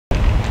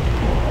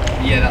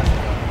Yeah, that's the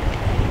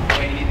one.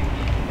 Wait, you need to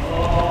keep.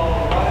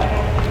 Oh, right.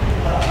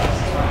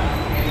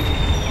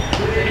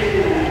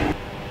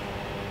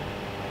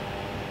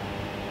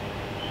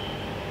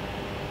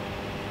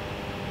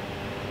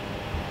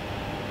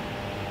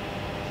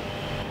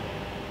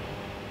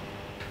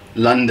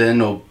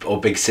 London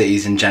or big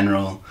cities in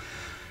general,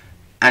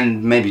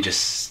 and maybe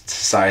just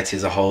society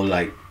as a whole,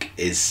 like,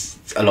 is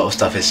a lot of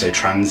stuff is so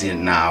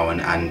transient now,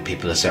 and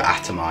people are so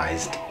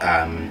atomized,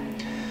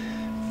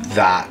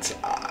 that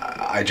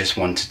I just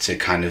wanted to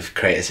kind of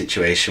create a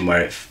situation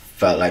where it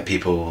felt like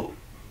people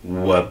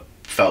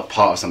felt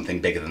part of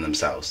something bigger than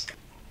themselves.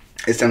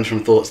 It stems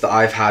from thoughts that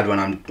I've had when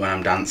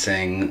I'm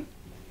dancing,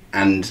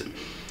 and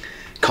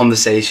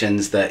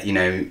conversations that, you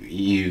know,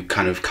 you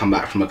kind of come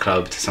back from a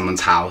club to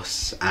someone's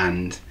house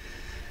and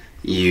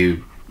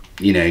you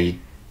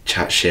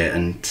chat shit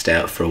and stay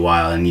up for a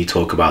while, and you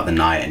talk about the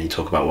night, and you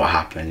talk about what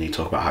happened, and you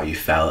talk about how you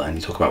felt, and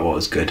you talk about what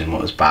was good and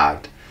what was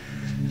bad.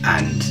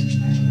 And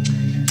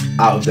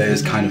out of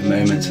those kind of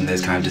moments and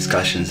those kind of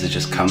discussions has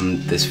just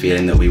come this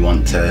feeling that we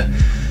want to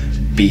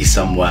be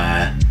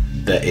somewhere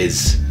that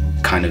is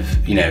kind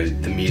of, you know,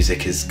 the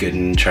music is good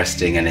and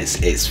interesting, and it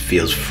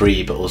feels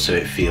free, but also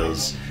it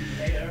feels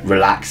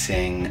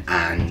relaxing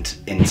and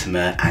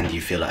intimate, and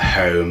you feel at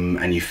home,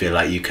 and you feel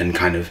like you can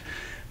kind of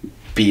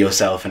be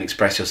yourself and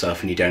express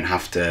yourself, and you don't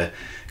have to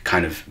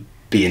kind of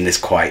be in this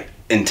quite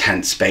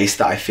intense space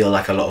that I feel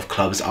like a lot of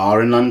clubs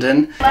are in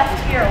London.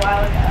 Left here a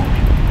while ago.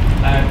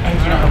 And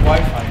do you not have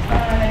Wi-Fi?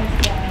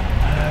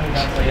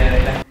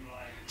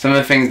 Some of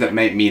the things that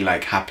make me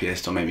like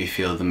happiest or make me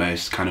feel the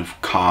most kind of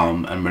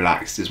calm and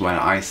relaxed is when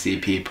I see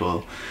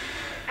people,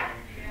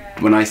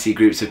 when I see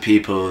groups of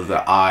people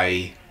that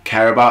I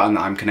care about and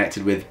that I'm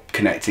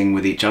connecting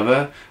with each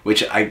other,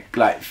 which I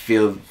like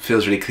feels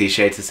really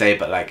cliche to say,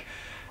 but like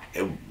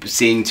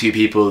seeing two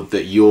people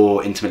that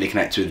you're intimately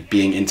connected with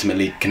being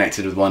intimately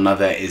connected with one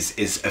another is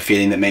a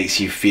feeling that makes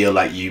you feel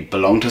like you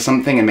belong to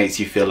something and makes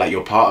you feel like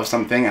you're part of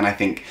something. And I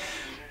think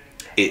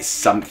it's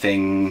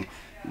something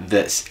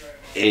that's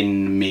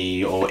in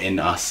me or in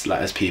us,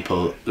 like as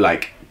people,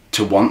 like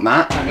to want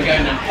that. We're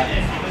going now.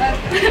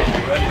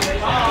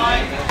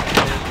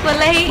 We're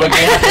late. We're going to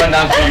have to run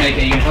down to make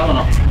it. You can tell or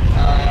not?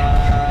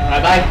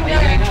 Bye bye. Where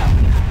are you going now?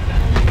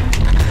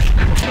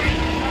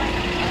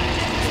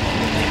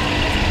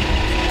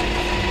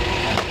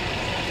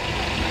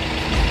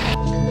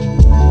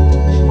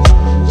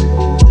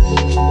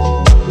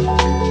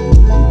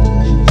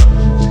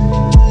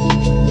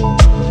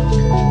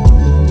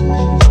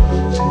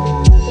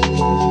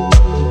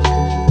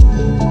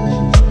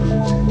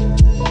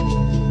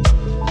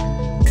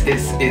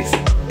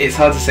 It's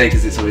hard to say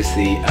because it's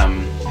obviously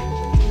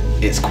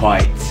it's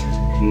quite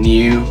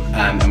new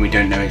and we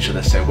don't know each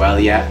other so well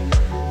yet.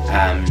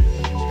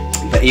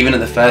 But even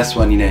at the first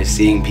one, you know,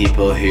 seeing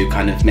people who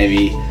kind of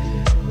maybe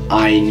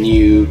I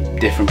knew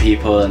different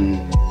people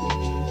and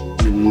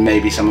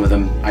maybe some of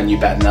them I knew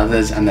better than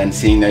others, and then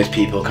seeing those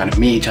people kind of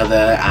meet each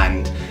other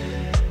and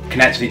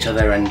connect with each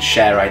other and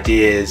share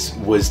ideas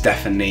was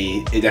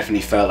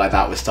definitely felt like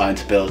that was starting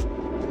to build.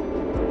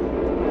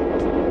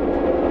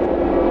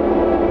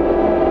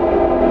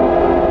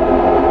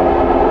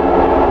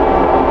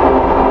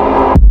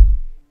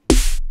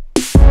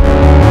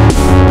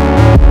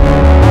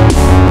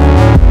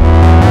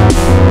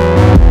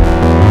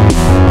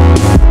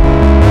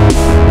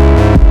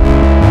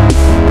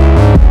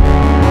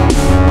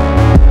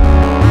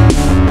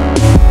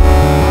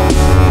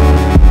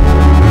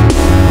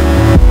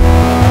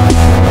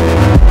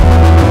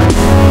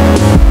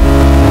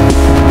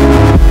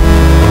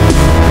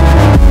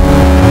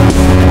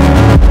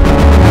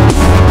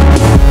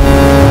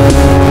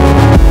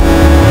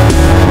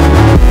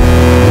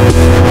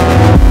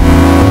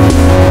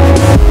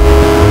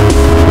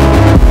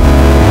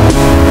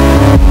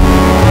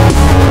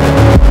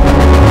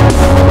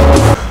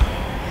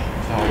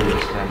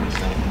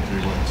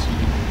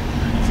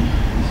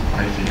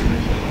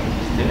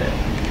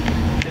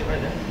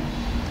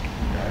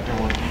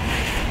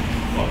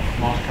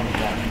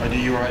 Are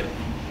you right?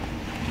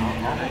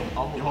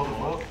 You hold the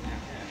book?